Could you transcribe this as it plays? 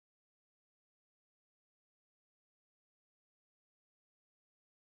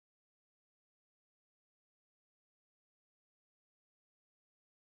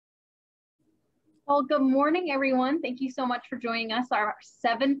Well, good morning, everyone. Thank you so much for joining us, our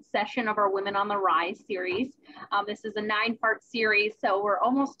 7th session of our Women on the Rise series. This is a 9-part series, so we're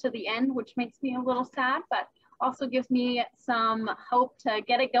almost to the end, which makes me a little sad, but also gives me some hope to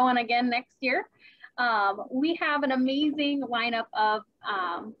get it going again next year. We have an amazing lineup of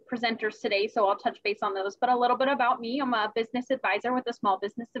presenters today, so I'll touch base on those, but a little bit about me. I'm a business advisor with the Small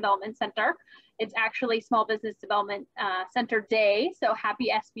Business Development Center. It's actually Small Business Development Center Day, so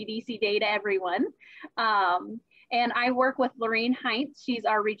happy SBDC Day to everyone. And I work with Lorraine Heinz. She's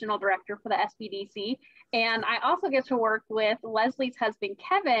our regional director for the SBDC. And I also get to work with Leslie's husband,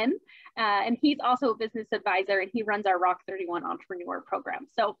 Kevin, and he's also a business advisor, and he runs our Rock 31 Entrepreneur program.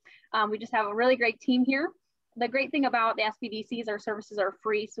 So we just have a really great team here. The great thing about the SBDC is our services are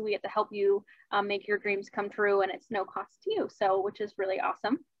free, so we get to help you make your dreams come true, and it's no cost to you, so which is really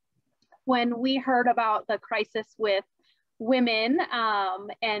awesome. When we heard about the crisis with women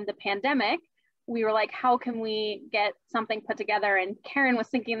and the pandemic, we were like, how can we get something put together? And Karen was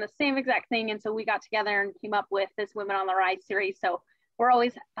thinking the same exact thing. And so we got together and came up with this Women on the Rise series. So we're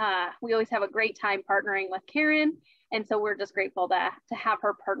always, we always have a great time partnering with Karen. And so we're just grateful to have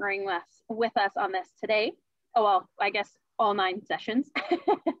her partnering with us on this today. Oh, well, I guess all 9 sessions.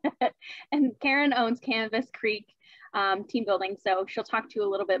 And Karen owns Canvas Creek Team Building. So she'll talk to you a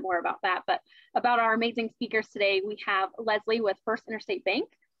little bit more about that. But about our amazing speakers today, we have Leslie with First Interstate Bank,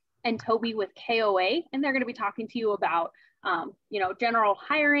 and Toby with KOA, and they're going to be talking to you about, you know, general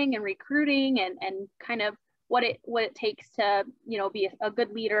hiring and recruiting, and kind of what it takes to, you know, be a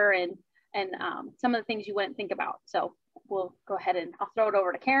good leader, and some of the things you wouldn't think about. So we'll go ahead and I'll throw it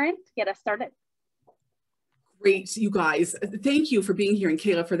over to Karen to get us started. Great, you guys. Thank you for being here, and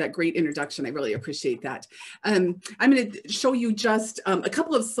Kayla for that great introduction. I really appreciate that. I'm going to show you just a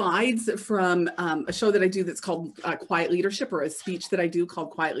couple of slides from a show that I do that's called Quiet Leadership, or a speech that I do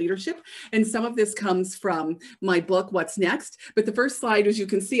called Quiet Leadership. And some of this comes from my book, What's Next? But the first slide, as you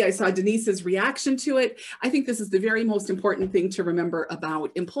can see, I saw Denise's reaction to it. I think this is the very most important thing to remember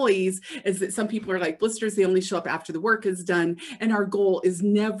about employees, is that some people are like blisters. They only show up after the work is done. And our goal is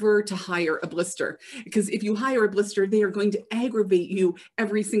never to hire a blister, because if you hire a blister, they are going to aggravate you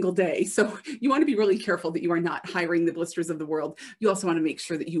every single day. So you want to be really careful that you are not hiring the blisters of the world. You also want to make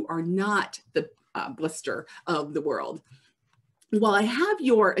sure that you are not the blister of the world. While I have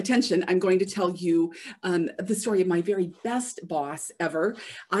your attention, I'm going to tell you the story of my very best boss ever.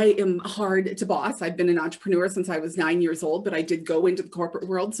 I am hard to boss. I've been an entrepreneur since I was 9 years old, but I did go into the corporate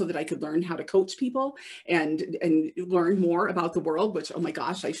world so that I could learn how to coach people and learn more about the world, which, oh my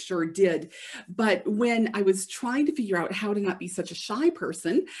gosh, I sure did. But when I was trying to figure out how to not be such a shy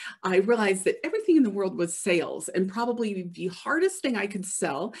person, I realized that everything in the world was sales, and probably the hardest thing I could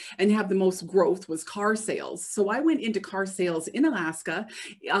sell and have the most growth was car sales. So I went into car sales in Alaska,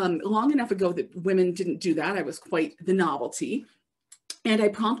 long enough ago that women didn't do that. I was quite the novelty. And I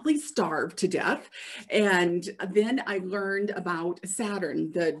promptly starved to death. And then I learned about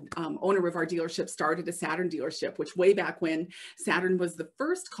Saturn. The owner of our dealership started a Saturn dealership, which way back when, Saturn was the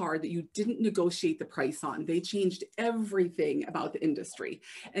first car that you didn't negotiate the price on. They changed everything about the industry.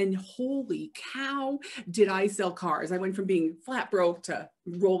 And holy cow, did I sell cars. I went from being flat broke to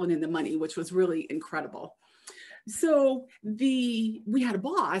rolling in the money, which was really incredible. So we had a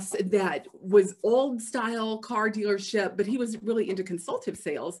boss that was old style car dealership, but he was really into consultative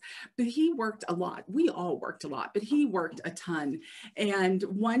sales, but he worked a lot. We all worked a lot, but he worked a ton. And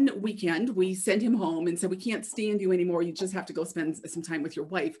one weekend we sent him home and said, we can't stand you anymore. You just have to go spend some time with your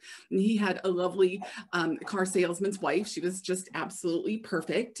wife. And he had a lovely car salesman's wife. She was just absolutely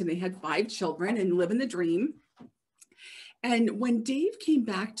perfect. And they had 5 children and living the dream. And when Dave came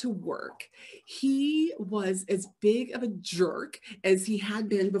back to work, he was as big of a jerk as he had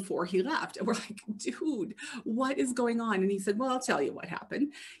been before he left. And we're like, dude, what is going on? And he said, well, I'll tell you what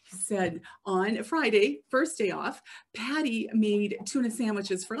happened. He said, on Friday, first day off, Patty made tuna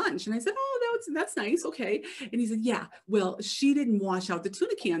sandwiches for lunch. And I said, oh, that's nice. Okay. And he said, yeah, well, she didn't wash out the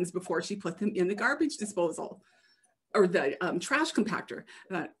tuna cans before she put them in the garbage disposal or the trash compactor.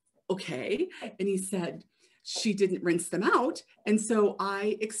 I thought, okay. And he said, she didn't rinse them out. And so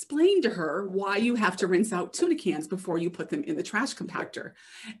I explained to her why you have to rinse out tuna cans before you put them in the trash compactor.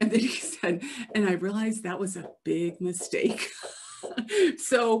 And then he said, and I realized that was a big mistake.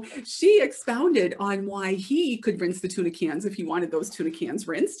 So she expounded on why he could rinse the tuna cans if he wanted those tuna cans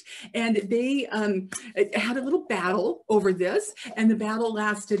rinsed. And they had a little battle over this, and the battle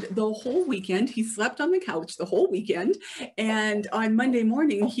lasted the whole weekend. He slept on the couch the whole weekend. And on Monday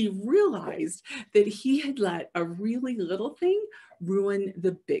morning, he realized that he had let a really little thing ruin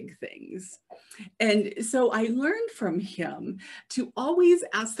the big things. And so I learned from him to always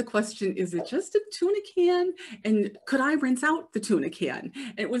ask the question, is it just a tuna can? And could I rinse out the tuna can?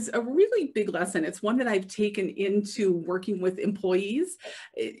 And it was a really big lesson. It's one that I've taken into working with employees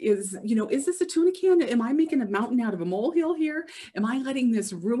is, you know, is this a tuna can? Am I making a mountain out of a molehill here? Am I letting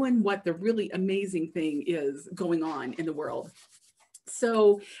this ruin what the really amazing thing is going on in the world?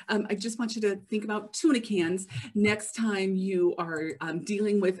 So I just want you to think about tuna cans next time you are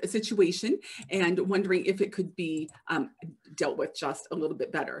dealing with a situation and wondering if it could be dealt with just a little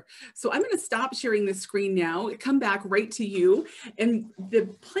bit better. So I'm going to stop sharing this screen now, come back right to you. And the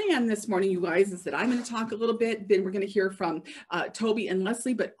plan this morning, you guys, is that I'm going to talk a little bit, then we're going to hear from Toby and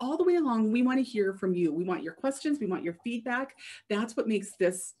Leslie, but all the way along, we want to hear from you. We want your questions. We want your feedback. That's what makes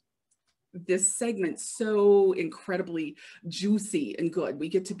this segment so incredibly juicy and good. We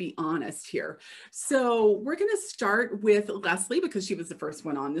get to be honest here. So we're going to start with Leslie because she was the first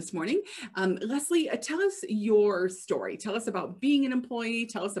one on this morning. Leslie, tell us your story. Tell us about being an employee.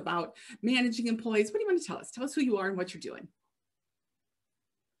 Tell us about managing employees. What do you want to tell us? Tell us who you are and what you're doing.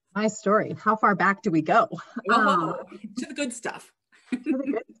 My story. How far back do we go? To the good stuff. To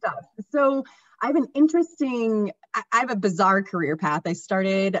the good stuff. So I have a bizarre career path. I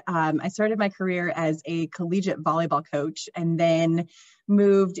started my career as a collegiate volleyball coach and then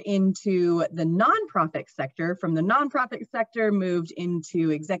moved into the nonprofit sector. From the nonprofit sector, moved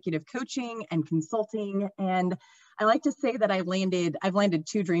into executive coaching and consulting. And I like to say that I've landed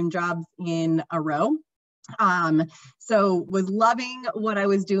 2 dream jobs in a row. So was loving what I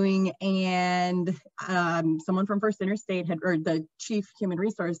was doing, and someone from First Interstate or the chief human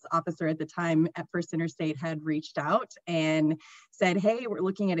resource officer at the time at First Interstate had reached out and said, hey, we're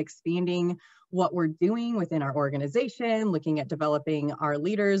looking at expanding what we're doing within our organization, looking at developing our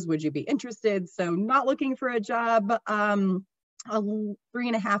leaders. Would you be interested? So not looking for a job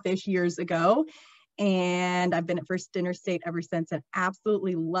 3.5-ish years ago. And I've been at First Interstate ever since and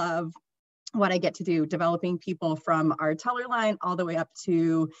absolutely love what I get to do, developing people from our teller line all the way up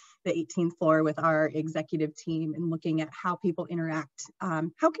to the 18th floor with our executive team and looking at how people interact. How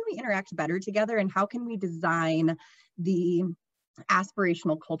can we interact better together, and how can we design the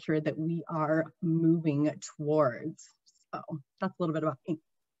aspirational culture that we are moving towards? So that's a little bit about me.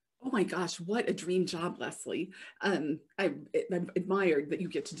 Oh my gosh, what a dream job, Leslie. I've admired that you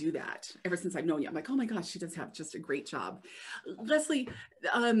get to do that ever since I've known you. I'm like, oh my gosh, she does have just a great job. Leslie,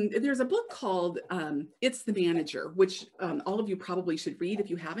 there's a book called It's the Manager, which all of you probably should read. If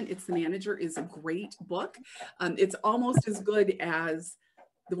you haven't, It's the Manager is a great book. It's almost as good as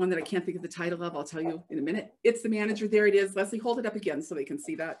the one that I can't think of the title of. I'll tell you in a minute. It's the Manager. There it is. Leslie, hold it up again so they can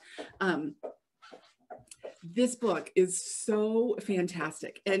see that. This book is so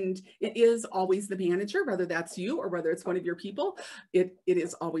fantastic, and it is always the manager, whether that's you or whether it's one of your people, it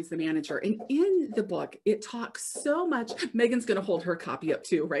is always the manager. And in the book, it talks so much. Megan's going to hold her copy up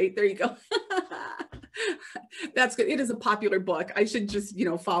too, right? There you go. That's good. It is a popular book. I should just,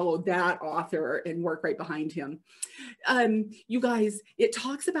 follow that author and work right behind him. You guys, it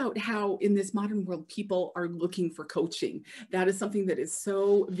talks about how in this modern world, people are looking for coaching. That is something that is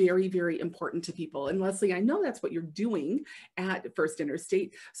so very, very important to people. And Leslie, I know that's what you're doing at First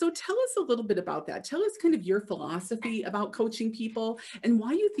Interstate. So tell us a little bit about that. Tell us kind of your philosophy about coaching people and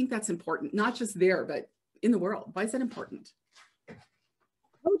why you think that's important, not just there, but in the world. Why is that important?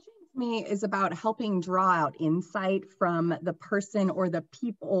 Coaching to me is about helping draw out insight from the person or the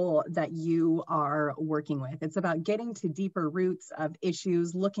people that you are working with. It's about getting to deeper roots of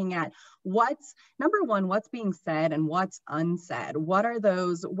issues, looking at number one, what's being said and what's unsaid. What are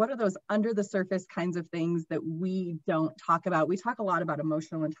those under the surface kinds of things that we don't talk about? We talk a lot about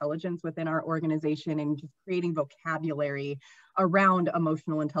emotional intelligence within our organization and just creating vocabulary around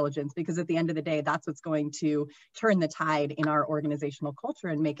emotional intelligence, because at the end of the day, that's what's going to turn the tide in our organizational culture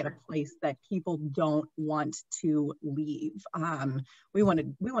and make it a place that people don't want to leave. We want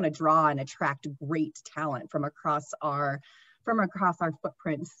to draw and attract great talent from across our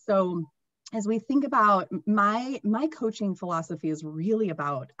footprint. So as we think about my coaching philosophy is really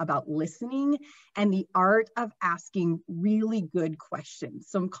about listening and the art of asking really good questions.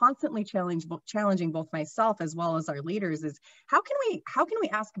 So I'm constantly challenging both myself as well as our leaders is how can we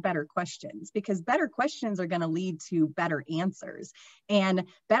ask better questions? Because better questions are going to lead to better answers, and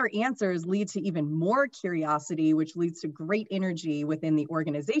better answers lead to even more curiosity, which leads to great energy within the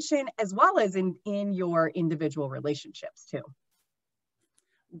organization as well as in your individual relationships too.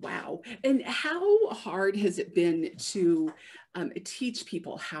 Wow. And how hard has it been to teach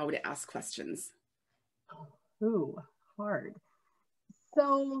people how to ask questions? Ooh, hard.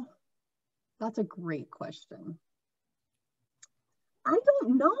 So that's a great question. I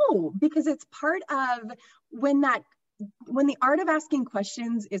don't know, because it's part of when the art of asking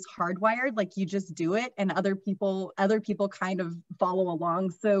questions is hardwired, like you just do it and other people kind of follow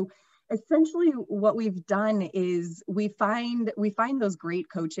along. So essentially what we've done is we find those great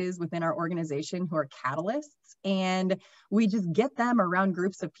coaches within our organization who are catalysts, and we just get them around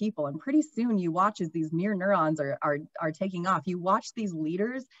groups of people, and pretty soon you watch as these mirror neurons are taking off. You watch these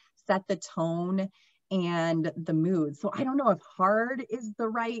leaders set the tone and the mood. So I don't know if hard is the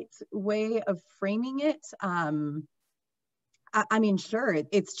right way of framing it. I mean, sure,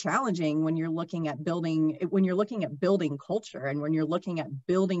 it's challenging when you're looking at building culture, and when you're looking at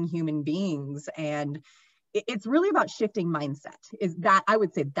building human beings, and it's really about shifting mindset. I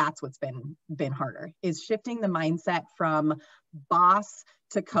would say that's what's been harder, is shifting the mindset from boss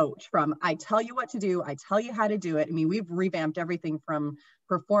to coach, from I tell you what to do, I tell you how to do it. I mean, we've revamped everything from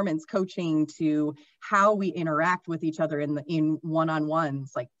performance coaching to how we interact with each other in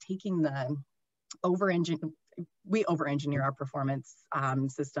one-on-ones, like taking the we over-engineer our performance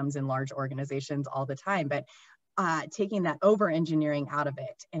systems in large organizations all the time, but taking that over-engineering out of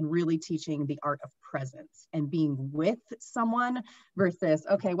it and really teaching the art of presence and being with someone versus,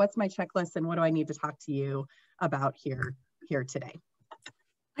 okay, what's my checklist and what do I need to talk to you about here today?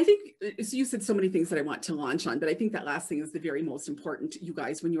 I think, so you said so many things that I want to launch on, but I think that last thing is the very most important, you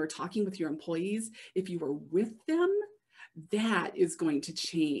guys. When you are talking with your employees, if you are with them, that is going to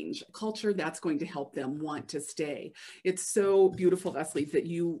change culture. That's going to help them want to stay. It's so beautiful, Leslie, that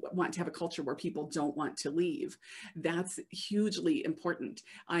you want to have a culture where people don't want to leave. That's hugely important.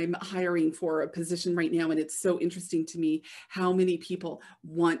 I'm hiring for a position right now, and it's so interesting to me how many people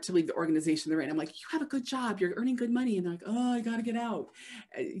want to leave the organization they're in. I'm like, you have a good job, you're earning good money, and they're like, oh, I got to get out.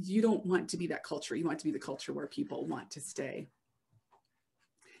 You don't want to be that culture. You want to be the culture where people want to stay.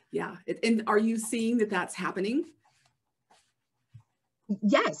 Yeah. And are you seeing that that's happening?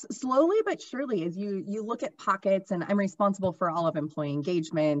 Yes, slowly but surely, as you look at pockets, and I'm responsible for all of employee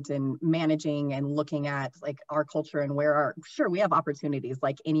engagement and managing and looking at like our culture and sure, we have opportunities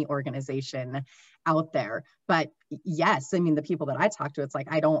like any organization out there. But yes, I mean, the people that I talk to, it's like,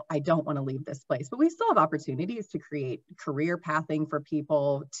 I don't want to leave this place, but we still have opportunities to create career pathing for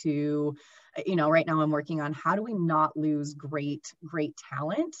people to, right now I'm working on how do we not lose great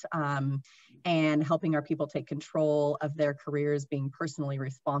talent, and helping our people take control of their careers, being personally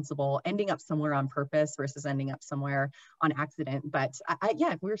responsible, ending up somewhere on purpose versus ending up somewhere on accident. But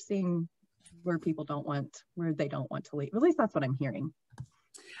yeah, we're seeing where they don't want to leave. At least that's what I'm hearing.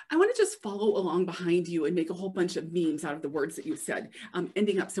 I want to just follow along behind you and make a whole bunch of memes out of the words that you said,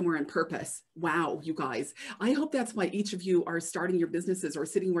 ending up somewhere on purpose. Wow, you guys. I hope that's why each of you are starting your businesses or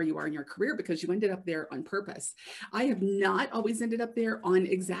sitting where you are in your career, because you ended up there on purpose. I have not always ended up there on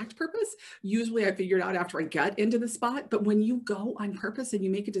exact purpose. Usually I figured out after I got into the spot, but when you go on purpose and you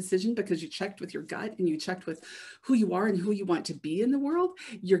make a decision because you checked with your gut and you checked with who you are and who you want to be in the world,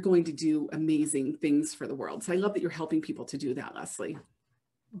 you're going to do amazing things for the world. So I love that you're helping people to do that, Leslie.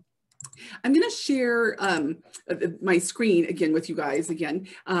 I'm going to share my screen again with you guys again.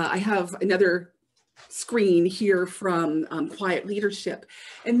 I have another screen here from Quiet Leadership.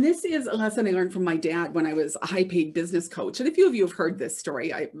 And this is a lesson I learned from my dad when I was a high-paid business coach. And a few of you have heard this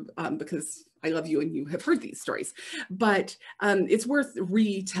story because I love you and you have heard these stories, but it's worth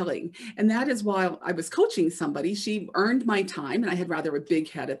retelling. And that is while I was coaching somebody, she earned my time, and I had rather a big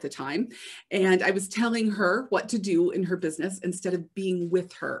head at the time. And I was telling her what to do in her business instead of being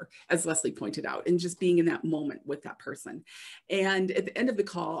with her, as Leslie pointed out, and just being in that moment with that person. And at the end of the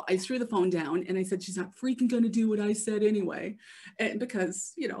call, I threw the phone down and I said, she's not freaking going to do what I said anyway. And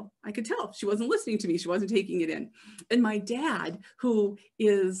because, I could tell she wasn't listening to me. She wasn't taking it in. And my dad, who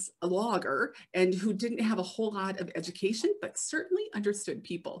is a logger, and who didn't have a whole lot of education, but certainly understood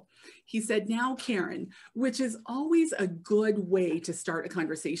people. He said, now, Karen, which is always a good way to start a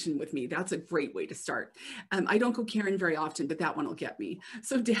conversation with me. That's a great way to start. I don't go Karen very often, but that one will get me.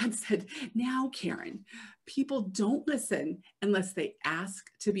 So Dad said, now, Karen, people don't listen unless they ask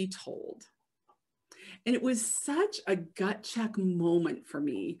to be told. And it was such a gut check moment for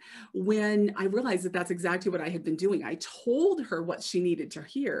me when I realized that that's exactly what I had been doing. I told her what she needed to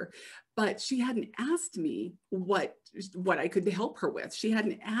hear, but she hadn't asked me what I could help her with. She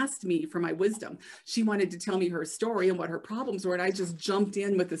hadn't asked me for my wisdom. She wanted to tell me her story and what her problems were, and I just jumped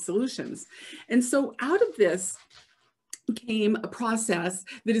in with the solutions. And so out of this came a process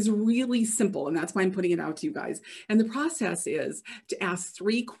that is really simple, and that's why I'm putting it out to you guys. And the process is to ask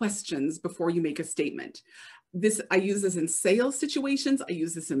 3 questions before you make a statement. I use this in sales situations. I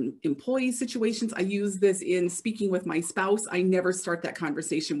use this in employee situations. I use this in speaking with my spouse. I never start that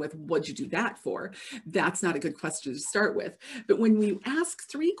conversation with, what'd you do that for? That's not a good question to start with. But when you ask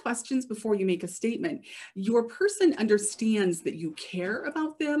 3 questions before you make a statement, your person understands that you care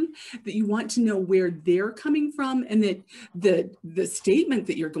about them, that you want to know where they're coming from, and that the statement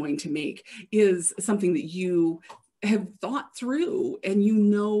that you're going to make is something that you have thought through and you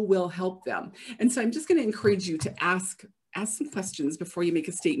know will help them. And so I'm just going to encourage you to ask some questions before you make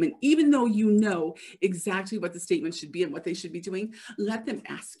a statement, even though you know exactly what the statement should be and what they should be doing. Let them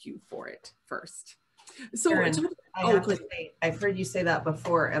ask you for it first. So Karen, I've heard you say that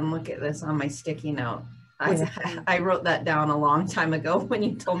before, and look at this on my sticky note. I wrote that down a long time ago when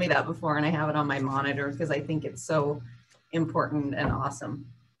you told me that before, and I have it on my monitor because I think it's so important and awesome.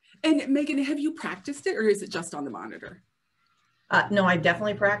 And Megan, have you practiced it, or is it just on the monitor? No, I've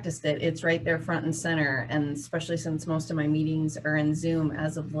definitely practiced it. It's right there front and center, and especially since most of my meetings are in Zoom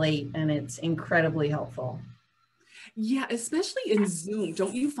as of late, and it's incredibly helpful. Yeah, especially in Zoom.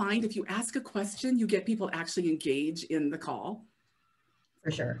 Don't you find if you ask a question, you get people actually engage in the call?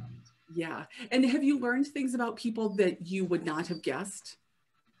 For sure. Yeah. And have you learned things about people that you would not have guessed?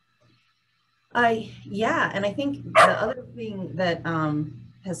 Yeah, and I think the other thing that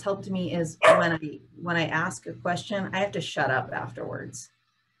has helped me is when I ask a question, I have to shut up afterwards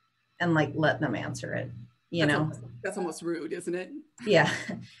and like let them answer it, That's almost rude, isn't it? Yeah.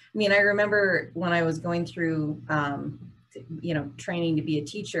 I mean, I remember when I was going through training to be a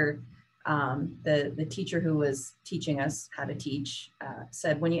teacher, the teacher who was teaching us how to teach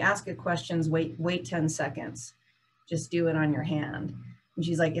said, when you ask a question, wait 10 seconds, just do it on your hand. And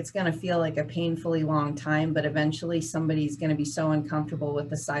she's like, it's going to feel like a painfully long time, but eventually somebody's going to be so uncomfortable with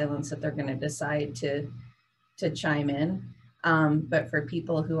the silence that they're going to decide to chime in. But for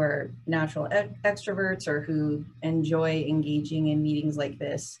people who are natural extroverts or who enjoy engaging in meetings like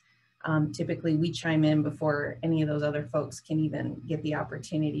this, typically we chime in before any of those other folks can even get the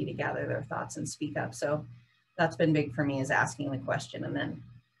opportunity to gather their thoughts and speak up. So that's been big for me, is asking the question and then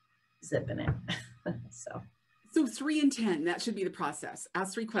zipping it. So 3 and 10, that should be the process.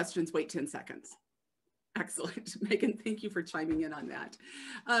 Ask 3 questions, wait 10 seconds. Excellent. Megan, thank you for chiming in on that.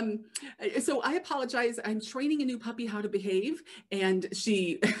 So I apologize. I'm training a new puppy how to behave, and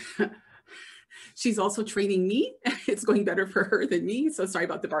she's also training me. It's going better for her than me. So sorry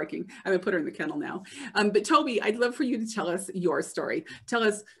about the barking. I'm gonna put her in the kennel now. But Toby, I'd love for you to tell us your story. Tell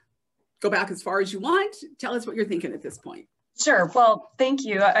us, go back as far as you want. Tell us what you're thinking at this point. Sure. Well, thank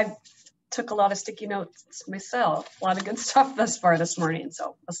you. I took a lot of sticky notes myself, a lot of good stuff thus far this morning.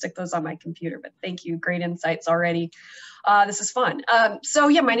 So I'll stick those on my computer, but thank you. Great insights already. This is fun. So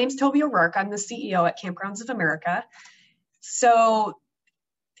yeah, my name's Toby O'Rourke. I'm the CEO at Campgrounds of America. So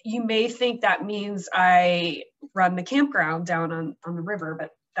you may think that means I run the campground down on the river,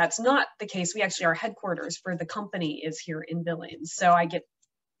 but that's not the case. We actually, our headquarters for the company is here in Billings. So I get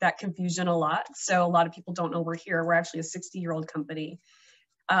that confusion a lot. So a lot of people don't know we're here. We're actually a 60-year-old company.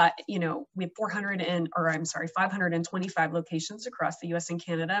 We have 525 locations across the US and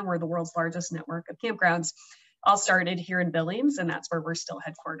Canada, and we're the world's largest network of campgrounds. All started here in Billings, and that's where we're still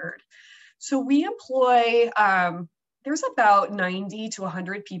headquartered. So we employ, there's about 90 to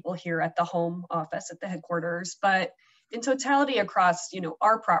 100 people here at the home office at the headquarters, but in totality across,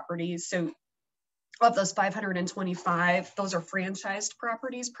 our properties, so of those 525, those are franchised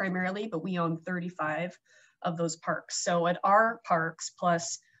properties primarily, but we own 35 of those parks. So at our parks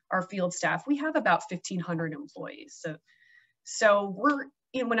plus our field staff, we have about 1,500 employees. So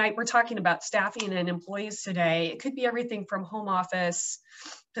we're talking about staffing and employees today, it could be everything from home office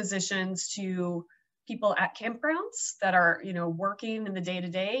positions to people at campgrounds that are working in the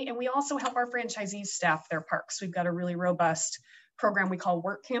day-to-day. And we also help our franchisees staff their parks. We've got a really robust program we call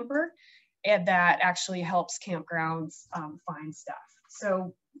Work Camper, and that actually helps campgrounds find staff.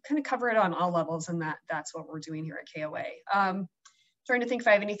 So kind of cover it on all levels, and that's what we're doing here at KOA. Trying to think if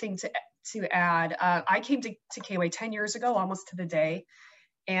I have anything to add. I came to KOA 10 years ago, almost to the day,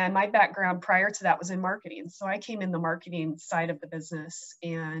 and my background prior to that was in marketing. So I came in the marketing side of the business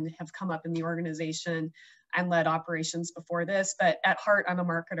and have come up in the organization and led operations before this, but at heart, I'm a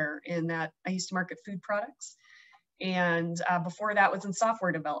marketer in that I used to market food products. And before that was in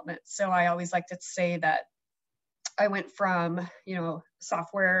software development. So I always like to say that I went from,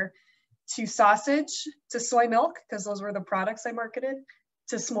 software to sausage to soy milk, because those were the products I marketed,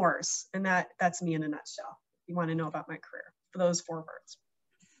 to s'mores. And that's me in a nutshell. If you want to know about my career, for those 4 words.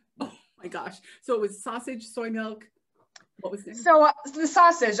 Oh my gosh. So it was sausage, soy milk. What was it? So the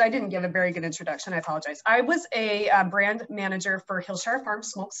sausage, I didn't give a very good introduction. I apologize. I was a brand manager for Hillshire Farm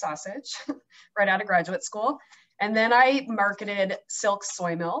Smoked Sausage right out of graduate school. And then I marketed Silk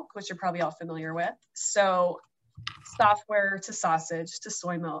soy milk, which you're probably all familiar with. So software to sausage to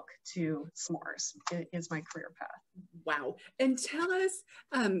soy milk to s'mores is my career path. Wow. And tell us,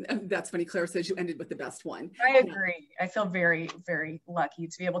 that's funny, Claire says you ended with the best one. I agree. I feel very, very lucky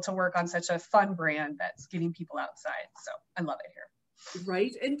to be able to work on such a fun brand that's getting people outside. So I love it here.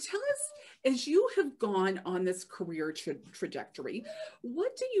 Right. And tell us, as you have gone on this career trajectory,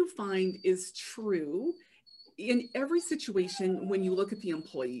 what do you find is true in every situation when you look at the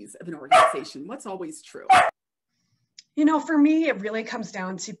employees of an organization? What's always true? You know, for me, it really comes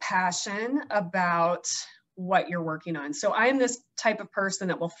down to passion about what you're working on. So I'm this type of person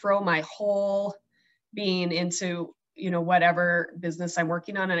that will throw my whole being into, you know, whatever business I'm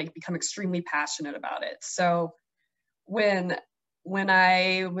working on, and I become extremely passionate about it. So when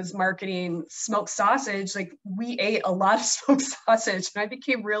I was marketing smoked sausage, like we ate a lot of smoked sausage and I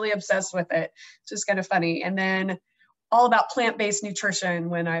became really obsessed with it. It's just kind of funny. And then all about plant-based nutrition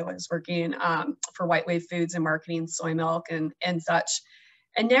when I was working for White Wave Foods and marketing soy milk and such.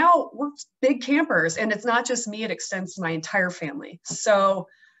 And now we're big campers, and it's not just me, it extends to my entire family. So,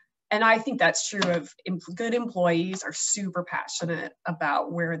 and I think that's true of good employees are super passionate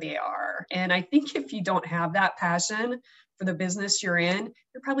about where they are. And I think if you don't have that passion for the business you're in,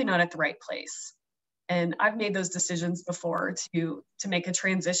 you're probably not at the right place. And I've made those decisions before to make a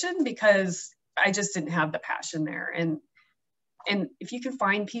transition because I just didn't have the passion there. And if you can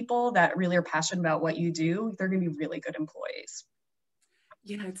find people that really are passionate about what you do, they're going to be really good employees.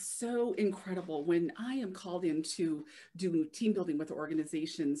 Yeah, it's so incredible when I am called in to do team building with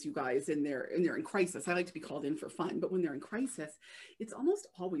organizations, you guys, and they're in crisis. I like to be called in for fun, but when they're in crisis, it's almost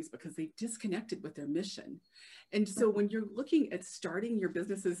always because they've disconnected with their mission. And so when you're looking at starting your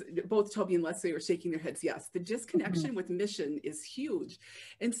businesses, both Toby and Leslie are shaking their heads. Yes, the disconnection with mission is huge.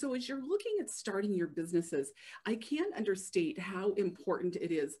 And so as you're looking at starting your businesses, I can't understate how important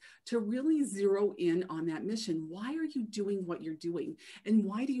it is to really zero in on that mission. Why are you doing what you're doing? And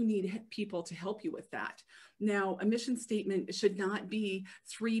why do you need people to help you with that? Now, a mission statement should not be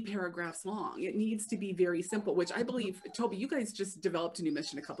 3 paragraphs long. It needs to be very simple, which I believe, Toby, you guys just developed a new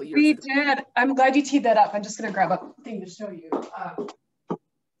mission a couple of years ago. We did. I'm glad you teed that up. I'm just going to grab a thing to show you.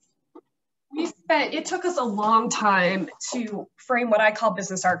 It took us a long time to frame what I call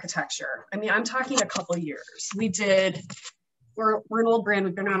business architecture. I mean, I'm talking a couple of years. We're an old brand.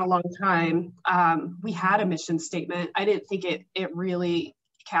 We've been around a long time. We had a mission statement. I didn't think it really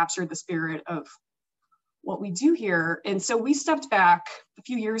captured the spirit of what we do here. And so we stepped back a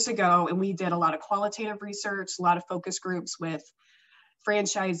few years ago and we did a lot of qualitative research, a lot of focus groups with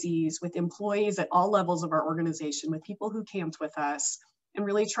franchisees, with employees at all levels of our organization, with people who camped with us, and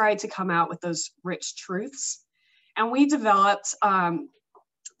really tried to come out with those rich truths. And we developed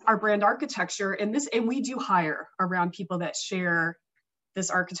our brand architecture, and we do hire around people that share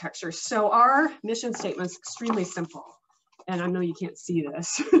this architecture. So our mission statement is extremely simple. And I know you can't see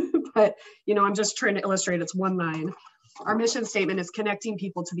this, but you know, I'm just trying to illustrate, it's one line. Our mission statement is connecting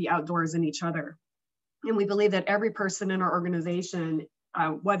people to the outdoors and each other. And we believe that every person in our organization,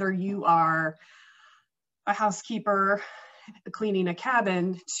 whether you are a housekeeper, cleaning a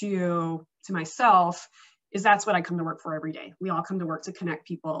cabin, to myself, that's what I come to work for every day. We all come to work to connect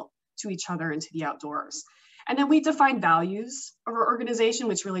people to each other and to the outdoors. And then we define values of our organization,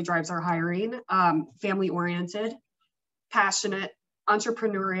 which really drives our hiring: family-oriented, passionate,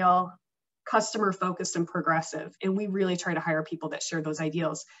 entrepreneurial, customer-focused, and progressive. And we really try to hire people that share those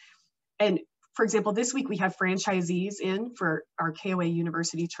ideals. And for example, this week we have franchisees in for our KOA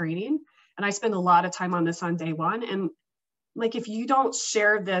University training. And I spend a lot of time on this on day one. And like, if you don't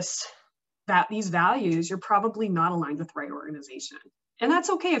share these values, you're probably not aligned with the right organization. And that's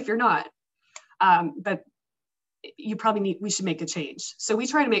okay if you're not. But we should make a change. So we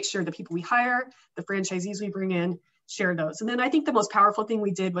try to make sure the people we hire, the franchisees we bring in, share those. And then I think the most powerful thing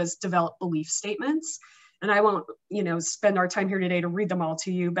we did was develop belief statements. And I won't, spend our time here today to read them all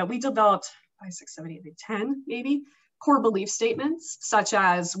to you, but we developed 5, 6, 7, 8, 10, maybe, core belief statements, such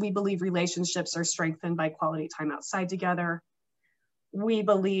as: we believe relationships are strengthened by quality time outside together. We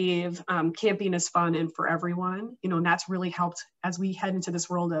believe camping is fun and for everyone, and that's really helped as we head into this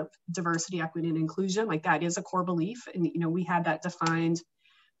world of diversity, equity, and inclusion. Like, that is a core belief. And, we had that defined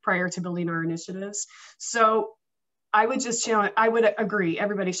prior to building our initiatives. So I would just challenge, I would agree,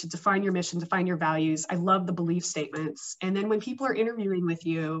 everybody should define your mission, define your values. I love the belief statements. And then when people are interviewing with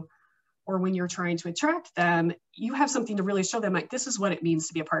you, or when you're trying to attract them, you have something to really show them, like, this is what it means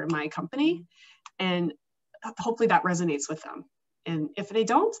to be a part of my company. And hopefully that resonates with them. And if they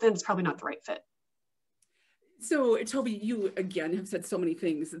don't, then it's probably not the right fit. So Toby, you again have said so many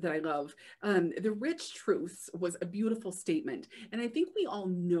things that I love. The rich truths was a beautiful statement. And I think we all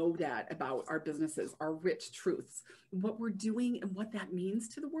know that about our businesses, our rich truths. What we're doing and what that means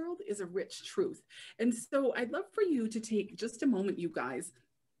to the world is a rich truth. And so I'd love for you to take just a moment, you guys,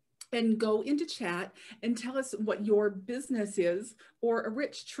 and go into chat and tell us what your business is or a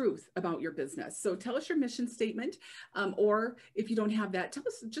rich truth about your business. So tell us your mission statement, or if you don't have that, tell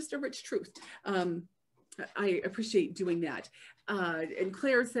us just a rich truth. I appreciate doing that. And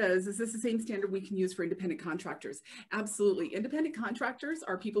Claire says, is this the same standard we can use for independent contractors? Absolutely. Independent contractors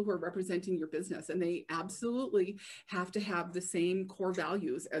are people who are representing your business, and they absolutely have to have the same core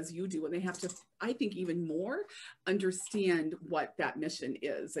values as you do. And they have to, I think, even more understand what that mission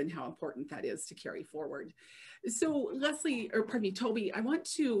is and how important that is to carry forward. So Leslie, or pardon me, Toby, I want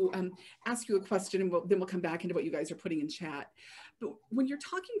to ask you a question, and then we'll come back into what you guys are putting in chat. But when you're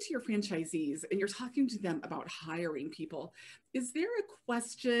talking to your franchisees and you're talking to them about hiring people, is there a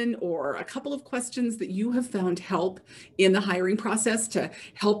question or a couple of questions that you have found help in the hiring process to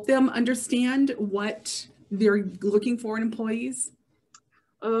help them understand what they're looking for in employees?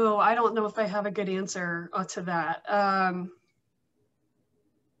 Oh, I don't know if I have a good answer to that.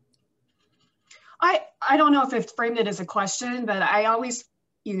 I don't know if I've framed it as a question, but I always,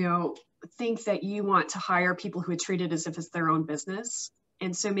 think that you want to hire people who treat it as if it's their own business.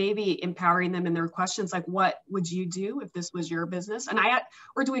 And so maybe empowering them in their questions, like, what would you do if this was your business? And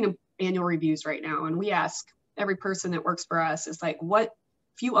we're doing annual reviews right now. And we ask every person that works for us is like, what,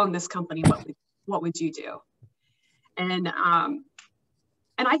 if you own this company, what would you do? And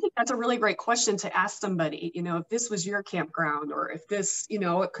I think that's a really great question to ask somebody, if this was your campground, or if this,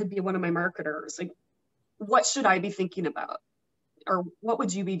 it could be one of my marketers, like, what should I be thinking about? Or what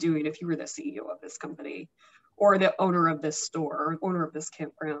would you be doing if you were the CEO of this company, or the owner of this store, or owner of this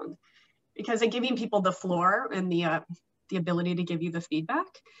campground? Because they're giving people the floor and the ability to give you the feedback.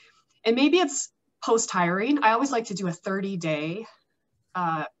 And maybe it's post-hiring. I always like to do a 30-day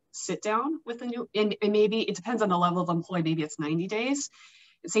sit down with a new, and maybe it depends on the level of employee, maybe it's 90 days.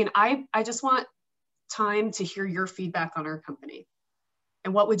 And saying, I just want time to hear your feedback on our company.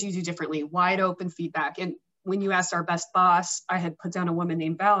 And what would you do differently? Wide open feedback. And when you asked our best boss, I had put down a woman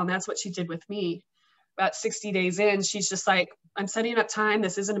named Val, and that's what she did with me. About 60 days in, she's just like, I'm setting up time.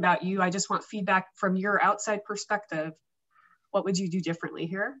 This isn't about you. I just want feedback from your outside perspective. What would you do differently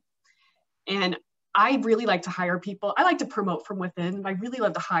here? And I really like to hire people. I like to promote from within. I really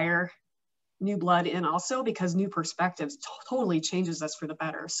love to hire new blood in also, because new perspectives totally changes us for the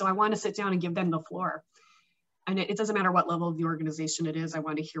better. So I want to sit down and give them the floor. And it doesn't matter what level of the organization it is. I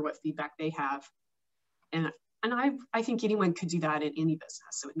want to hear what feedback they have. And I think anyone could do that in any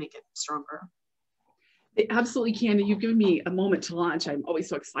business. It would make it stronger. It absolutely can. And you've given me a moment to launch. I'm always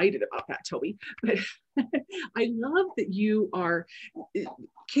so excited about that, Toby. But I love that you are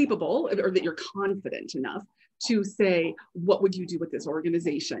capable, or that you're confident enough to say, what would you do with this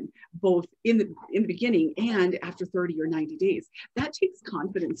organization, both in the beginning and after 30 or 90 days? That takes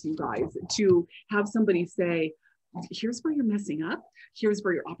confidence, you guys, to have somebody say, here's where you're messing up, here's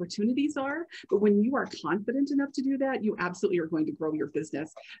where your opportunities are. But when you are confident enough to do that, you absolutely are going to grow your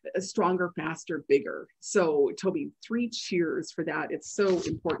business stronger, faster, bigger. So Toby, 3 cheers for that. It's so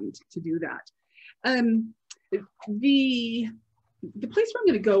important to do that. The place where I'm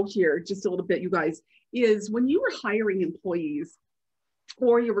going to go here just a little bit, you guys, is when you are hiring employees,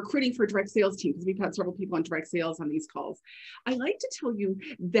 or you're recruiting for a direct sales team, because we've had several people on direct sales on these calls. I like to tell you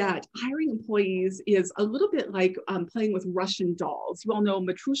that hiring employees is a little bit like playing with Russian dolls. You all know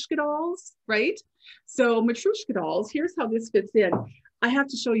Matryoshka dolls, right? So Matryoshka dolls, here's how this fits in. I have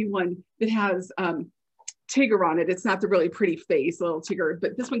to show you one that has Tigger on it. It's not the really pretty face, little Tigger,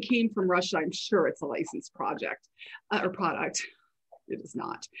 but this one came from Russia. I'm sure it's a licensed project or product. It is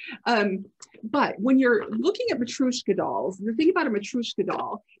not. But when you're looking at Matryoshka dolls, the thing about a Matryoshka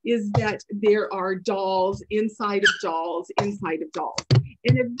doll is that there are dolls inside of dolls inside of dolls.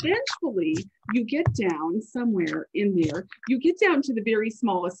 And eventually you get down somewhere in there, you get down to the very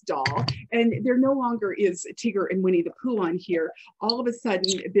smallest doll, and there no longer is Tigger and Winnie the Pooh on here. All of a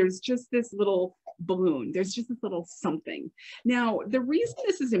sudden, there's just this little balloon. There's just this little something. Now, the reason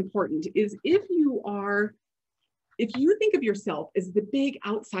this is important is if you think of yourself as the big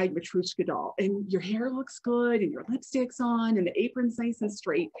outside Matryoshka doll, and your hair looks good and your lipstick's on and the apron's nice and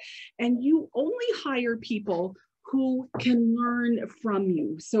straight, and you only hire people who can learn from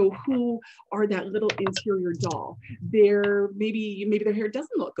you. So who are that little interior doll? Maybe their hair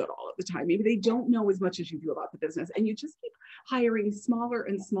doesn't look good all of the time. Maybe they don't know as much as you do about the business, and you just keep hiring smaller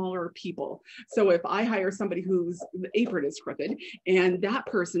and smaller people. So if I hire somebody whose apron is crooked, and that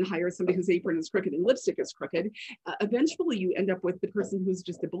person hires somebody whose apron is crooked and lipstick is crooked, eventually you end up with the person who's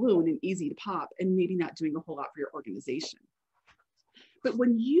just a balloon and easy to pop and maybe not doing a whole lot for your organization. But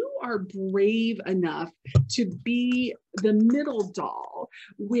when you are brave enough to be the middle doll,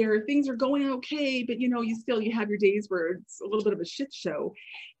 where things are going okay, but you have your days where it's a little bit of a shit show,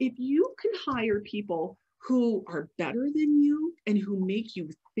 if you can hire people who are better than you and who make you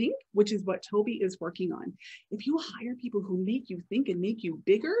think, which is what Toby is working on. If you hire people who make you think and make you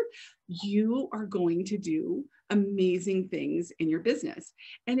bigger, you are going to do amazing things in your business.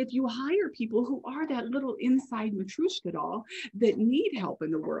 And if you hire people who are that little inside Matryoshka doll that need help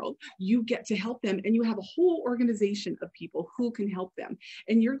in the world, you get to help them, and you have a whole organization of people who can help them.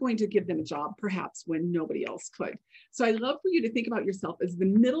 And you're going to give them a job perhaps when nobody else could. So I love for you to think about yourself as the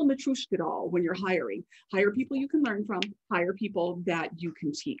middle Matryoshka doll when you're hiring. Hire people you can learn from, hire people that you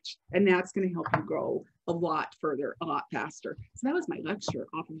can teach. And that's going to help you grow a lot further, a lot faster. So that was my lecture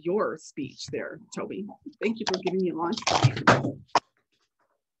off of your speech there, Toby. Thank you for giving me a launch point. That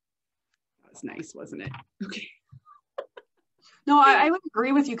was nice, wasn't it? Okay. No, I would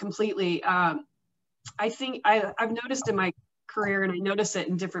agree with you completely. I think I've noticed in my career, and I notice it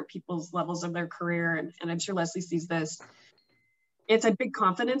in different people's levels of their career, and I'm sure Leslie sees this, it's a big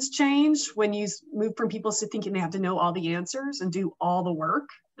confidence change when you move from people to thinking they have to know all the answers and do all the work.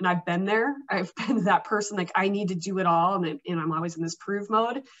 And I've been there. I've been that person, like I need to do it all. And I'm always in this prove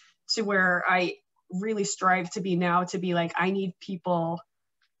mode, to where I really strive to be now, to be like, I need people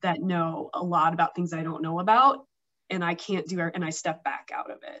that know a lot about things I don't know about, and I can't do it. And I step back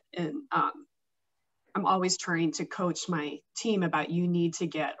out of it. And I'm always trying to coach my team about, you need to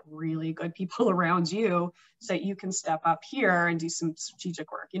get really good people around you so that you can step up here and do some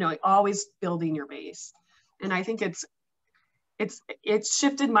strategic work, like always building your base. And I think it's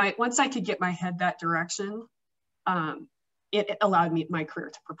shifted once I could get my head that direction, it allowed my career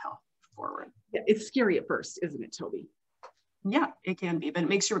to propel forward. Yeah, it's scary at first, isn't it, Toby? Yeah, it can be, but it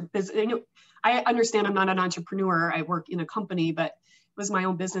makes your business, I understand I'm not an entrepreneur, I work in a company, but it was my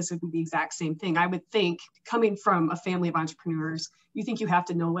own business, it would be the exact same thing. I would think, coming from a family of entrepreneurs, you think you have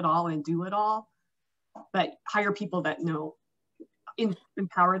to know it all and do it all, but hire people that know,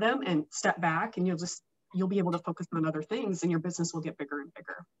 empower them and step back, and you'll be able to focus on other things, and your business will get bigger and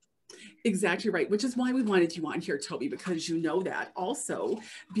bigger. Exactly right, which is why we wanted you on here, Toby, because you know that. Also,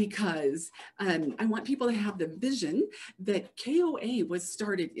 because I want people to have the vision that KOA was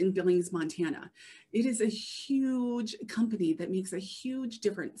started in Billings, Montana. It is a huge company that makes a huge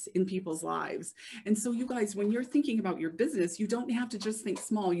difference in people's lives. And so you guys, when you're thinking about your business, you don't have to just think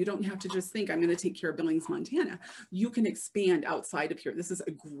small. You don't have to just think, I'm going to take care of Billings, Montana. You can expand outside of here. This is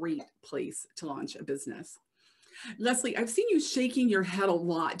a great place to launch a business. Leslie, I've seen you shaking your head a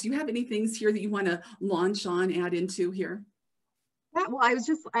lot. Do you have any things here that you want to launch on, add into here? Yeah, well,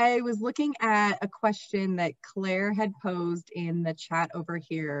 I was looking at a question that Claire had posed in the chat over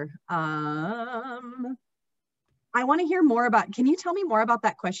here. I want to hear more about, can you tell me more about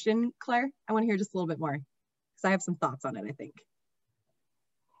that question, Claire? I want to hear just a little bit more, because I have some thoughts on it, I think.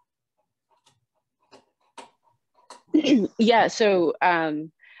 Yeah, so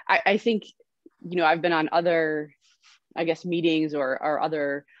I think, I've been on other, I guess, meetings or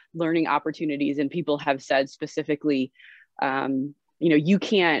other learning opportunities, and people have said specifically, you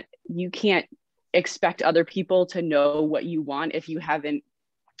can't expect other people to know what you want if you haven't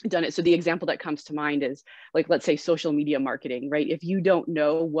done it. So the example that comes to mind is, like, let's say social media marketing, right? If you don't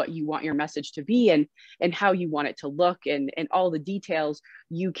know what you want your message to be and how you want it to look and all the details,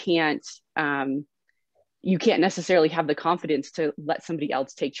 you can't necessarily have the confidence to let somebody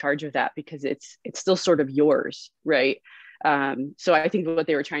else take charge of that, because it's still sort of yours, right? So I think what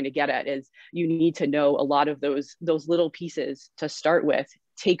they were trying to get at is, you need to know a lot of those little pieces to start with,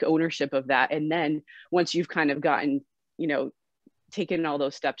 take ownership of that. And then once you've kind of gotten, taken all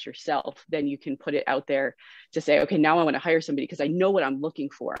those steps yourself, then you can put it out there to say, okay, now I want to hire somebody because I know what I'm looking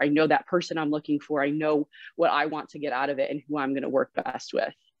for. I know that person I'm looking for. I know what I want to get out of it and who I'm going to work best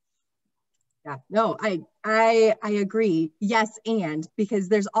with. Yeah, no, I agree. Yes, and because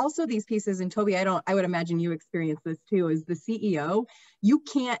there's also these pieces, and Toby, I would imagine you experience this too, as the CEO, you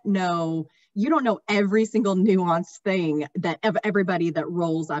can't know, you don't know every single nuanced thing that of everybody that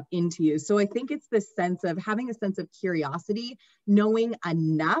rolls up into you. So I think it's this sense of having a sense of curiosity, knowing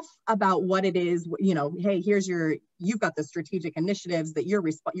enough about what it is, you know, hey, you've got the strategic initiatives that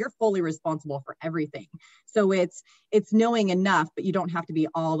you're fully responsible for everything. So it's knowing enough, but you don't have to be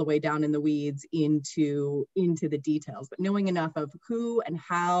all the way down in the weeds into the details, but knowing enough of who and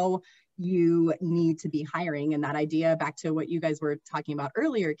how you need to be hiring. And that idea, back to what you guys were talking about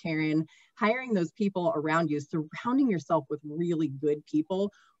earlier, Karen, hiring those people around you, surrounding yourself with really good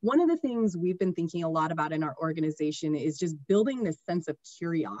people. One of the things we've been thinking a lot about in our organization is just building this sense of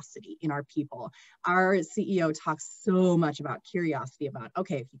curiosity in our people. Our CEO talks so much about curiosity, about,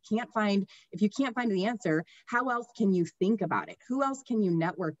 okay, if you can't find the answer, how else can you think about it? Who else can you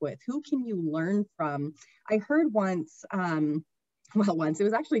network with? Who can you learn from? I heard once, it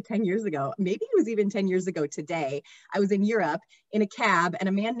was actually 10 years ago, maybe it was even 10 years ago today. I was in Europe in a cab, and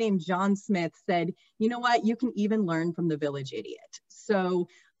a man named John Smith said, you know what, you can even learn from the village idiot. So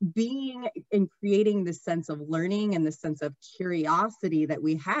being and creating this sense of learning and this sense of curiosity that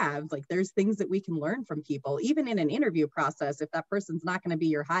we have, like there's things that we can learn from people, even in an interview process. If that person's not going to be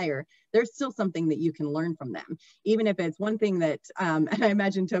your hire, there's still something that you can learn from them. Even if it's one thing that, and I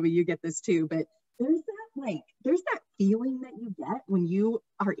imagine, Toby, you get this too, but there's that feeling that you get when you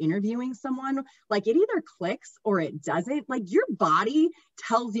are interviewing someone, like it either clicks or it doesn't. Like your body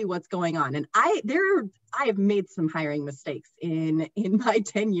tells you what's going on. And I have made some hiring mistakes in my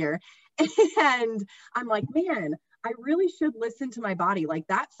tenure, and I'm like, man, I really should listen to my body. Like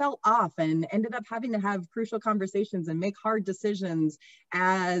that felt off, and ended up having to have crucial conversations and make hard decisions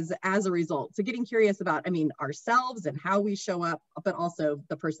as a result. So getting curious about, ourselves and how we show up, but also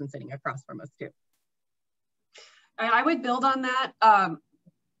the person sitting across from us too. I would build on that.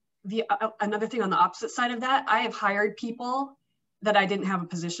 Another thing on the opposite side of that, I have hired people that I didn't have a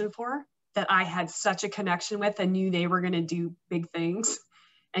position for, that I had such a connection with and knew they were going to do big things,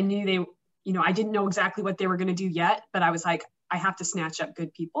 and knew they, I didn't know exactly what they were going to do yet, but I was like, I have to snatch up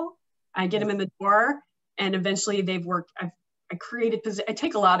good people. I get them in the door, and eventually they've worked. I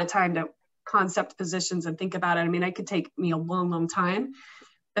take a lot of time to concept positions and think about it. It could take me a long time.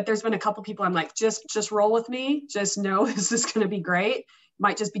 But there's been a couple people I'm like, just roll with me. Just know this is going to be great.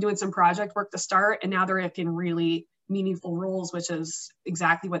 Might just be doing some project work to start. And now they're in really meaningful roles, which is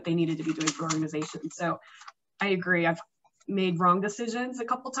exactly what they needed to be doing for organizations. So I agree. I've made wrong decisions a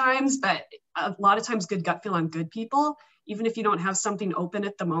couple times, but a lot of times good gut feel on good people. Even if you don't have something open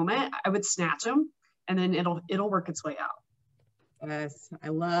at the moment, I would snatch them, and then it'll work its way out. Yes, I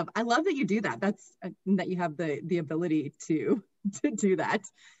love that you do that. That's that you have the ability to do that.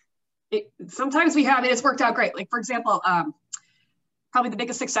 Sometimes we have it. It's worked out great. Like for example, probably the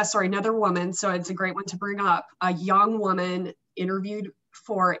biggest success story, another woman. So it's a great one to bring up. A young woman interviewed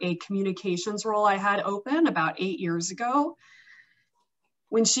for a communications role I had open about 8 years ago.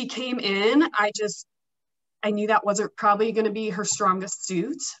 When she came in, I knew that wasn't probably going to be her strongest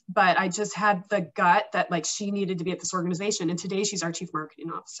suit, but I just had the gut that like she needed to be at this organization. And today she's our chief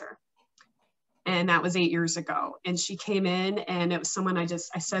marketing officer. And that was 8 years ago. And she came in, and it was someone I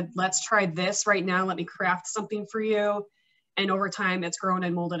said, let's try this right now. Let me craft something for you. And over time it's grown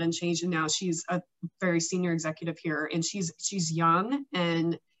and molded and changed. And now she's a very senior executive here, and she's young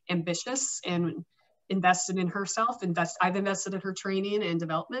and ambitious and invested in herself. I've invested in her training and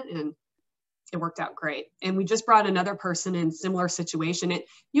development, and it worked out great. And we just brought another person in similar situation.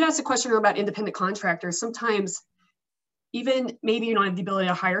 You asked a question about independent contractors. Sometimes even maybe you don't have the ability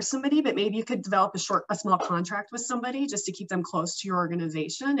to hire somebody, but maybe you could develop a small contract with somebody just to keep them close to your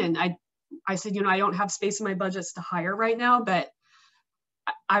organization. And I said, I don't have space in my budgets to hire right now, but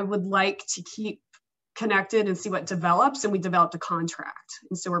I would like to keep connected and see what develops. And we developed a contract.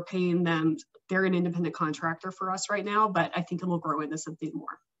 And so we're paying them. They're an independent contractor for us right now, but I think it will grow into something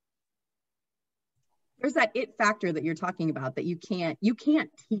more. There's that it factor that you're talking about that you can't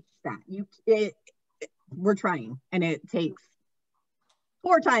teach that. We're trying, and it takes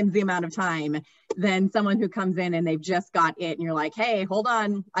 4 times the amount of time than someone who comes in and they've just got it, and you're like, hey, hold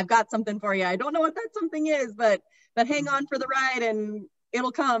on, I've got something for you. I don't know what that something is, but hang on for the ride and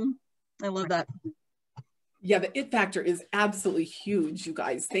it'll come. I love that. Yeah, the it factor is absolutely huge, you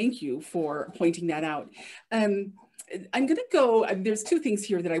guys. Thank you for pointing that out. I'm going to go, there's 2 things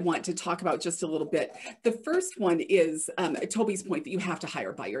here that I want to talk about just a little bit. The first one is Toby's point that you have to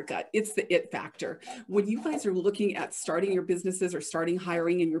hire by your gut. It's the it factor. When you guys are looking at starting your businesses or starting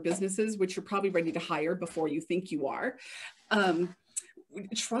hiring in your businesses, which you're probably ready to hire before you think you are,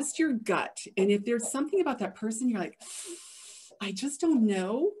 trust your gut. And if there's something about that person, you're like, I just don't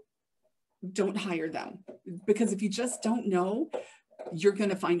know, don't hire them. Because if you just don't know, you're going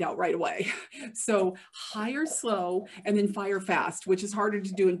to find out right away. So hire slow and then fire fast, which is harder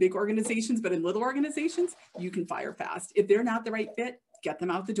to do in big organizations, but in little organizations, you can fire fast. If they're not the right fit, get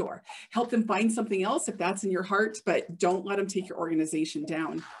them out the door. Help them find something else if that's in your heart, but don't let them take your organization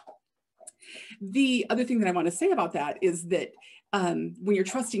down. The other thing that I want to say about that is that when you're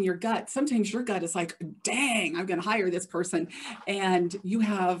trusting your gut, sometimes your gut is like, dang, I'm going to hire this person. And you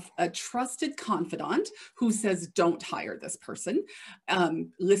have a trusted confidant who says, don't hire this person.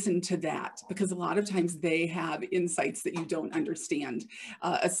 Listen to that, because a lot of times they have insights that you don't understand.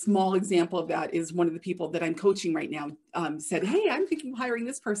 A small example of that is one of the people that I'm coaching right now said, hey, I'm thinking of hiring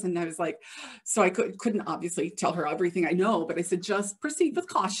this person. And I was like, so I couldn't obviously tell her everything I know, but I said, just proceed with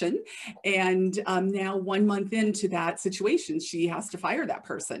caution. And now 1 month into that situation, she has to fire that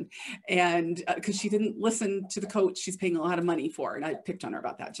person. And because she didn't listen to the coach she's paying a lot of money for. And I picked on her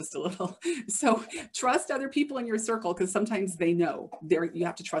about that just a little. So trust other people in your circle, because sometimes they know. You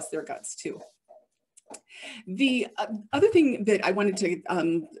have to trust their guts too. The other thing that I wanted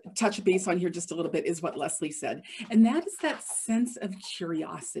to touch base on here just a little bit is what Leslie said, and that is that sense of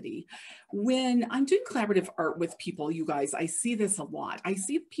curiosity. When I'm doing collaborative art with people, you guys, I see this a lot. I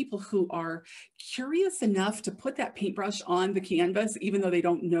see people who are curious enough to put that paintbrush on the canvas, even though they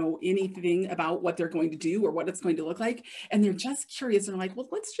don't know anything about what they're going to do or what it's going to look like, and they're just curious and like, well,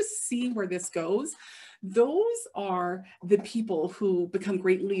 let's just see where this goes. Those are the people who become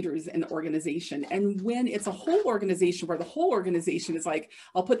great leaders in the organization. And when it's a whole organization where the whole organization is like,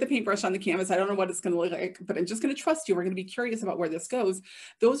 I'll put the paintbrush on the canvas, I don't know what it's going to look like, but I'm just going to trust you. We're going to be curious about where this goes.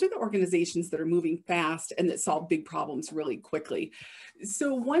 Those are the organizations that are moving fast and that solve big problems really quickly.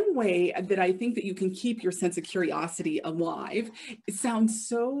 So one way that I think that you can keep your sense of curiosity alive, it sounds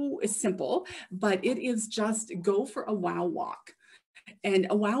so simple, but it is just go for a wow walk. And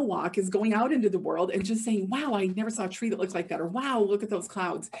a wow walk is going out into the world and just saying, wow, I never saw a tree that looks like that, or wow, look at those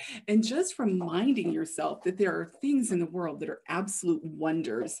clouds. And just reminding yourself that there are things in the world that are absolute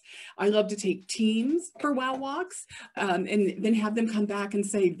wonders. I love to take teams for wow walks and then have them come back and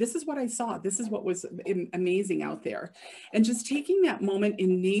say, this is what I saw. This is what was amazing out there. And just taking that moment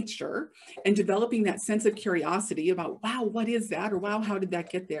in nature and developing that sense of curiosity about, wow, what is that? Or wow, how did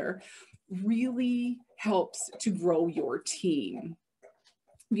that get there? Really helps to grow your team.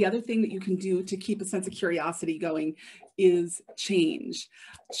 The other thing that you can do to keep a sense of curiosity going is change.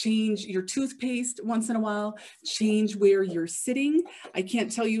 Change your toothpaste once in a while, change where you're sitting. I can't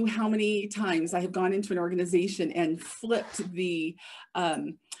tell you how many times I have gone into an organization and flipped the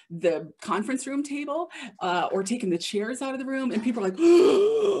conference room table or taken the chairs out of the room, and people are like,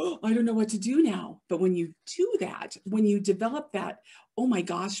 oh, I don't know what to do now. But when you do that, when you develop that, oh my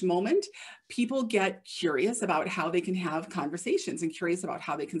gosh moment, people get curious about how they can have conversations and curious about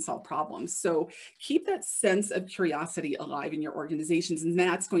how they can solve problems. So keep that sense of curiosity alive in your organizations, and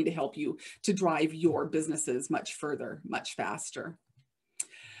that's going to help you to drive your businesses much further, much faster.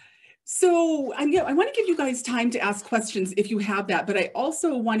 So I want to give you guys time to ask questions if you have that, but I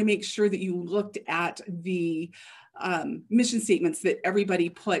also want to make sure that you looked at the mission statements that everybody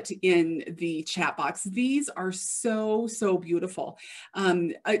put in the chat box. These are so, so beautiful.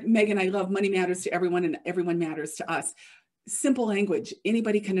 Megan, I love money matters to everyone and everyone matters to us. Simple language,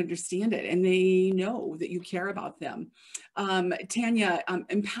 anybody can understand it, and they know that you care about them. Tanya,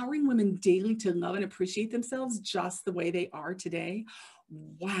 empowering women daily to love and appreciate themselves just the way they are today.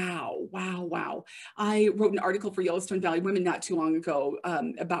 Wow, wow, wow. I wrote an article for Yellowstone Valley Women not too long ago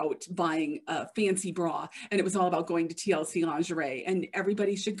about buying a fancy bra, and it was all about going to TLC Lingerie, and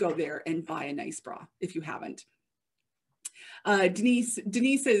everybody should go there and buy a nice bra if you haven't.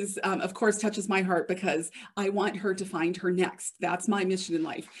 Denise is, of course, touches my heart because I want her to find her next. That's my mission in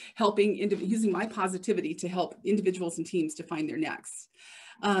life, helping, using my positivity to help individuals and teams to find their next.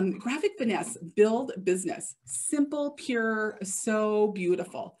 Graphic finesse, build business, simple, pure, so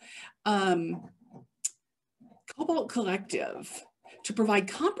beautiful. Cobalt Collective, to provide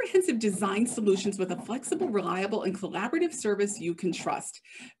comprehensive design solutions with a flexible, reliable, and collaborative service you can trust.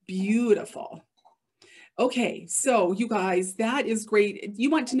 Beautiful. Okay, so you guys, that is great.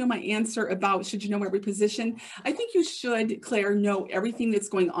 You want to know my answer about should you know every position? I think you should, Claire, know everything that's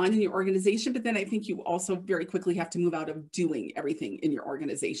going on in your organization, but then I think you also very quickly have to move out of doing everything in your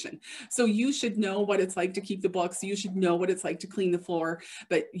organization. So you should know what it's like to keep the books. You should know what it's like to clean the floor,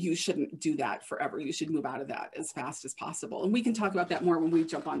 but you shouldn't do that forever. You should move out of that as fast as possible. And we can talk about that more when we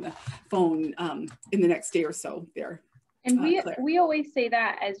jump on the phone in the next day or so there. And we always say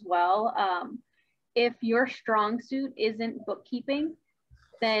that as well. If your strong suit isn't bookkeeping,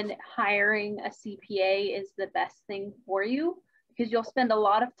 then hiring a CPA is the best thing for you, because you'll spend a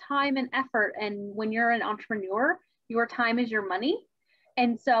lot of time and effort. And when you're an entrepreneur, your time is your money.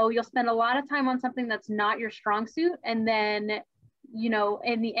 And so you'll spend a lot of time on something that's not your strong suit. And then, you know,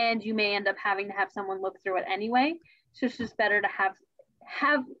 in the end, you may end up having to have someone look through it anyway. So it's just better to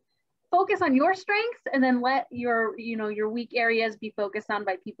have focus on your strengths and then let your, you know, your weak areas be focused on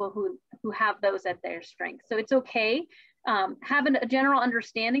by people who have those at their strengths. So it's okay, having a general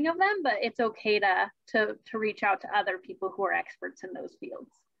understanding of them, but it's okay to reach out to other people who are experts in those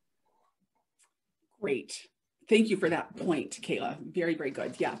fields. Great. Thank you for that point, Kayla. Very, very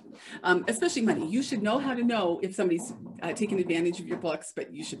good. Yeah. Especially money. You should know how to know if somebody's taking advantage of your books,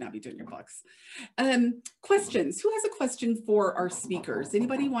 but you should not be doing your books. Questions. Who has a question for our speakers?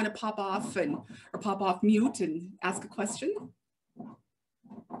 Anybody want to pop off or pop off mute and ask a question?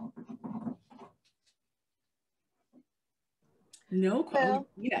 No? Well,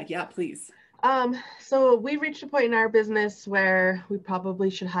 yeah, please. So we reached a point in our business where we probably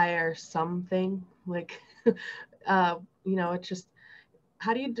should hire something like, you know, it's just,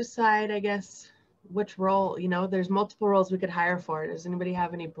 how do you decide, I guess, which role, you know, there's multiple roles we could hire for. Does anybody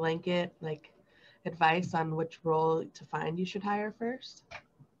have any blanket like advice on which role to find you should hire first?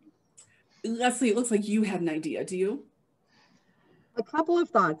 Leslie, it looks like you had an idea. Do you? A couple of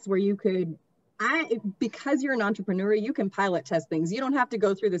thoughts where you could, because you're an entrepreneur, you can pilot test things. You don't have to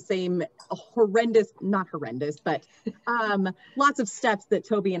go through the same not horrendous, but lots of steps that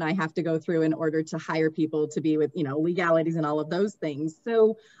Toby and I have to go through in order to hire people to be with, you know, legalities and all of those things.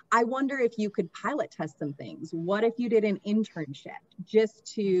 So I wonder if you could pilot test some things. What if you did an internship just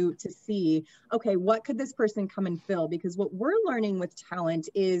to see, okay, what could this person come and fill? Because what we're learning with talent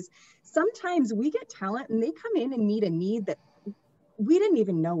is sometimes we get talent and they come in and meet a need that we didn't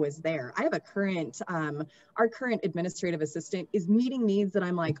even know was there. I have a current, our current administrative assistant is meeting needs that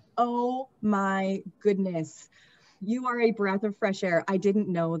I'm like, oh my goodness, you are a breath of fresh air. I didn't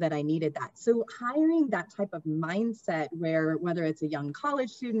know that I needed that. So hiring that type of mindset where, whether it's a young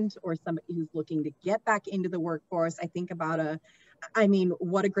college student or somebody who's looking to get back into the workforce, I think about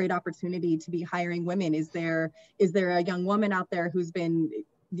what a great opportunity to be hiring women. Is there a young woman out there who's been,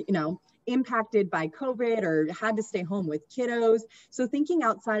 you know, impacted by COVID or had to stay home with kiddos? So thinking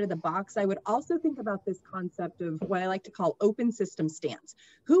outside of the box, I would also think about this concept of what I like to call open system stance.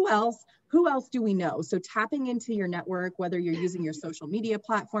 Who else do we know? So tapping into your network, whether you're using your social media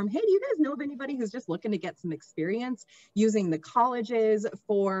platform. Hey, do you guys know of anybody who's just looking to get some experience using the colleges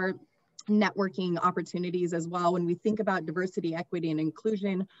for networking opportunities as well? When we think about diversity, equity, and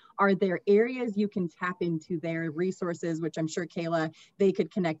inclusion, are there areas you can tap into their resources, which I'm sure, Kayla, they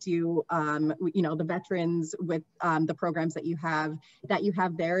could connect you, you know, the veterans with the programs that you have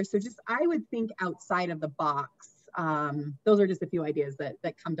there. So just, I would think outside of the box. Those are just a few ideas that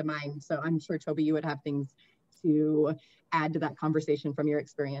come to mind. So I'm sure, Toby, you would have things to add to that conversation from your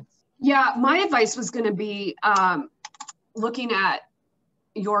experience. Yeah, my advice was going to be looking at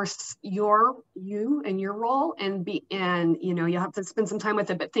you and your role and you know, you have to spend some time with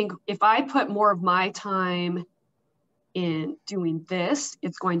it, but think, if I put more of my time in doing this,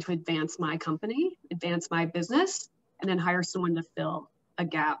 it's going to advance my company, advance my business, and then hire someone to fill a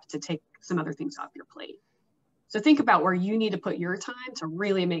gap to take some other things off your plate. So think about where you need to put your time to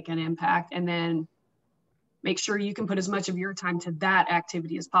really make an impact, and then make sure you can put as much of your time to that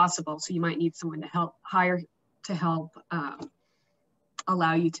activity as possible. So you might need someone to help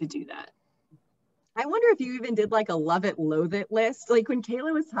allow you to do that. I wonder if you even did like a love it, loathe it list. Like when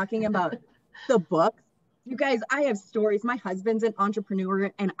Kayla was talking about the books, you guys, I have stories. My husband's an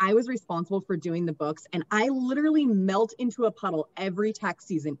entrepreneur and I was responsible for doing the books, and I literally melt into a puddle every tax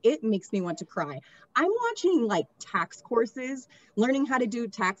season. It makes me want to cry. I'm watching like tax courses, learning how to do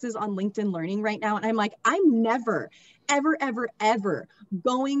taxes on LinkedIn Learning right now. And I'm like, I'm never, ever, ever, ever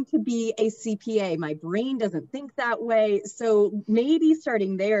going to be a CPA. My brain doesn't think that way. So maybe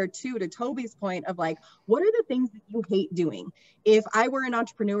starting there too, to Toby's point of like, what are the things that you hate doing? If I were an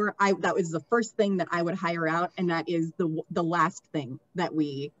entrepreneur, that was the first thing that I would hire out. And that is the last thing that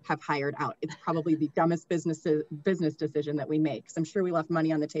we have hired out. It's probably the dumbest business decision that we make. So I'm sure we left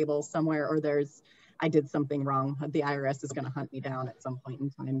money on the table somewhere, or I did something wrong. The IRS is going to hunt me down at some point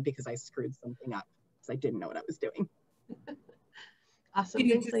in time because I screwed something up because I didn't know what I was doing. Awesome.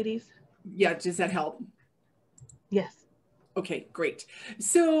 Thanks, ladies. Yeah, does that help? Yes. Okay, great.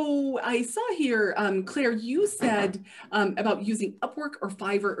 So I saw here, Claire, you said about using Upwork or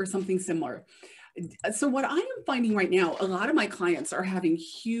Fiverr or something similar. So what I am finding right now, a lot of my clients are having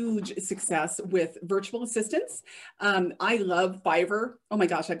huge success with virtual assistants. I love Fiverr. Oh my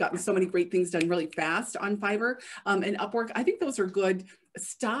gosh, I've gotten so many great things done really fast on Fiverr and Upwork. I think those are good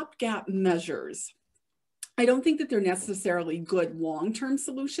stopgap measures I don't think that they're necessarily good long-term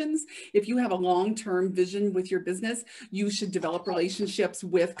solutions. If you have a long-term vision with your business, you should develop relationships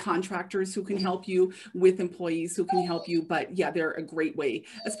with contractors who can help you, with employees who can help you. But yeah, they're a great way,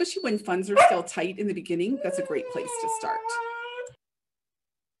 especially when funds are still tight in the beginning. That's a great place to start.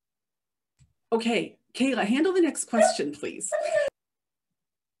 Okay, Kayla, handle the next question, please.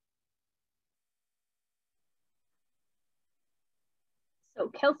 So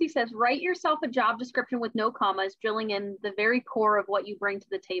Kelsey says, write yourself a job description with no commas, drilling in the very core of what you bring to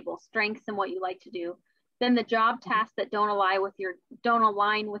the table, strengths and what you like to do. Then the job tasks that don't align with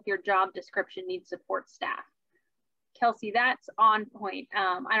your job description need support staff. Kelsey, that's on point.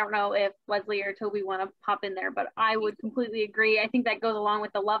 I don't know if Leslie or Toby want to pop in there, but I would completely agree. I think that goes along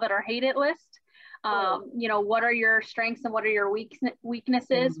with the love it or hate it list. You know, what are your strengths and what are your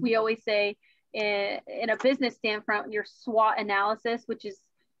weaknesses? We always say, in a business standpoint, your SWOT analysis, which is,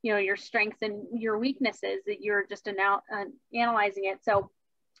 you know, your strengths and your weaknesses, that you're just analyzing it. So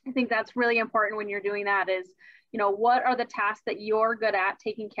I think that's really important when you're doing that is, you know, what are the tasks that you're good at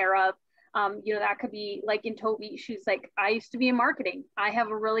taking care of? You know, that could be like in Toby, she's like, I used to be in marketing. I have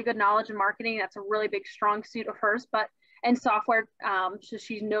a really good knowledge in marketing. That's a really big, strong suit of hers, and software, so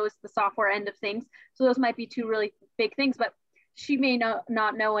she knows the software end of things. So those might be two really big things, but she may not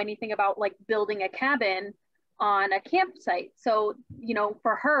know anything about like building a cabin on a campsite. So, you know,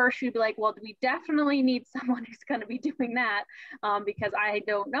 for her, she'd be like, well, we definitely need someone who's going to be doing that because I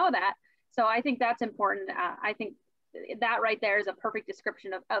don't know that. So I think that's important. I think that right there is a perfect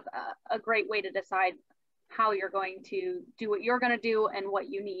description of a great way to decide how you're going to do what you're going to do and what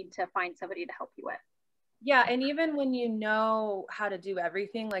you need to find somebody to help you with. Yeah, and even when you know how to do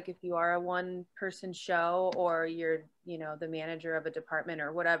everything, like if you are a one-person show or you're, you know, the manager of a department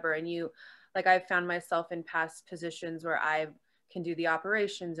or whatever, and you, like I've found myself in past positions where I can do the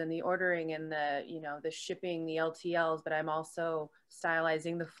operations and the ordering and the, you know, the shipping, the LTLs, but I'm also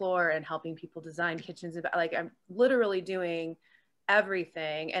stylizing the floor and helping people design kitchens. Like I'm literally doing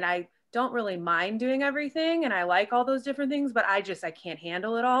everything, and I don't really mind doing everything, and I like all those different things, but I can't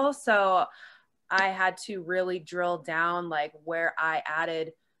handle it all. So I had to really drill down like where I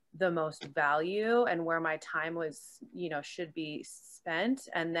added the most value and where my time was, you know, should be spent,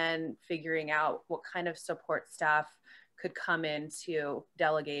 and then figuring out what kind of support staff could come in to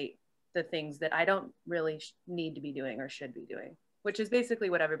delegate the things that I don't really need to be doing or should be doing, which is basically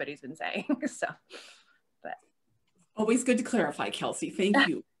what everybody's been saying. So, but. Always good to clarify, Kelsey. Thank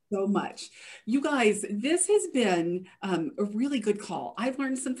you so much. You guys, this has been a really good call. I've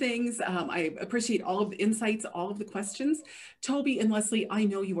learned some things. I appreciate all of the insights, all of the questions. Toby and Leslie, I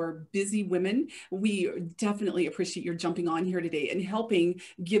know you are busy women. We definitely appreciate your jumping on here today and helping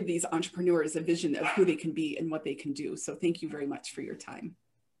give these entrepreneurs a vision of who they can be and what they can do. So thank you very much for your time.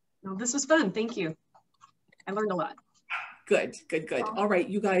 No, this was fun. Thank you. I learned a lot. Good, good, good. All right,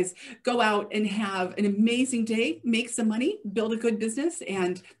 you guys go out and have an amazing day, make some money, build a good business,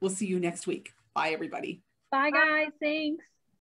 and we'll see you next week. Bye, everybody. Bye, guys. Thanks.